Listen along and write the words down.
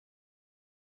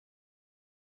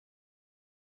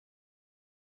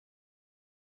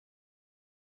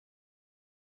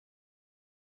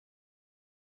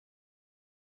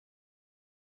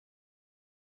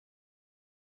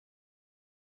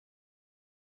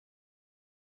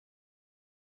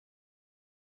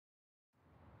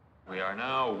We are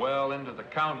now well into the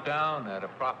countdown at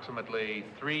approximately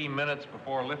 3 minutes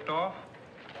before liftoff.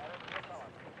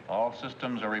 All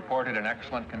systems are reported in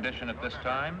excellent condition at this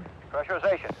time.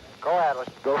 Pressurization. Go, Atlas.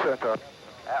 Go, Centaur.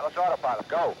 Atlas autopilot,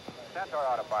 go. Centaur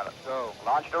autopilot, go.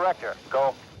 Launch director,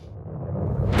 go.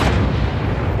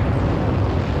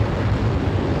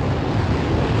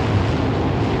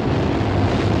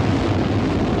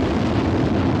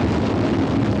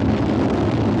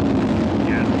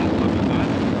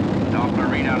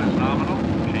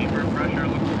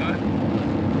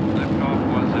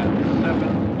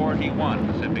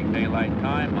 Pacific Daylight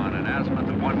Time on an azimuth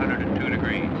of 102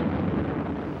 degrees.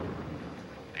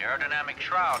 The aerodynamic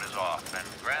shroud is off and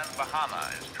Grand Bahama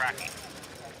is tracking.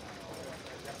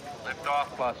 Liftoff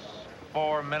plus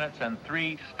 4 minutes and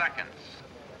 3 seconds.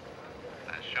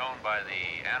 As shown by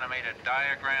the animated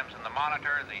diagrams in the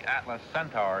monitor, the Atlas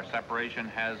Centaur separation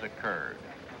has occurred.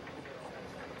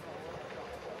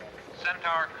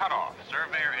 Centaur cutoff.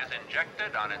 Surveyor is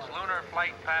injected on its lunar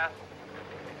flight path.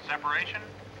 Separation.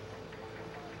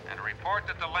 And a report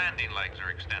that the landing legs are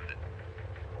extended.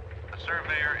 The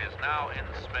Surveyor is now in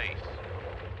space.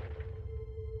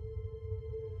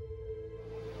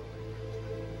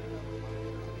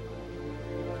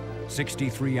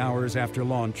 "63 hours after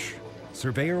launch,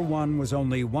 Surveyor 1 was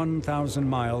only 1,000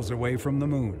 miles away from the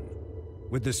moon,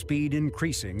 with the speed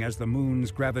increasing as the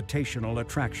moon's gravitational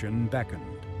attraction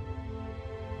beckoned.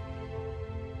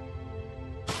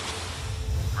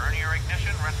 Vernier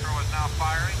ignition, retro is now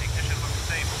firing. Ignition looks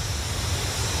stable.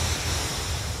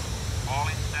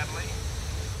 Falling steadily.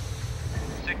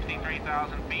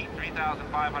 63,000 feet,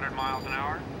 3,500 miles an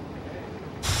hour.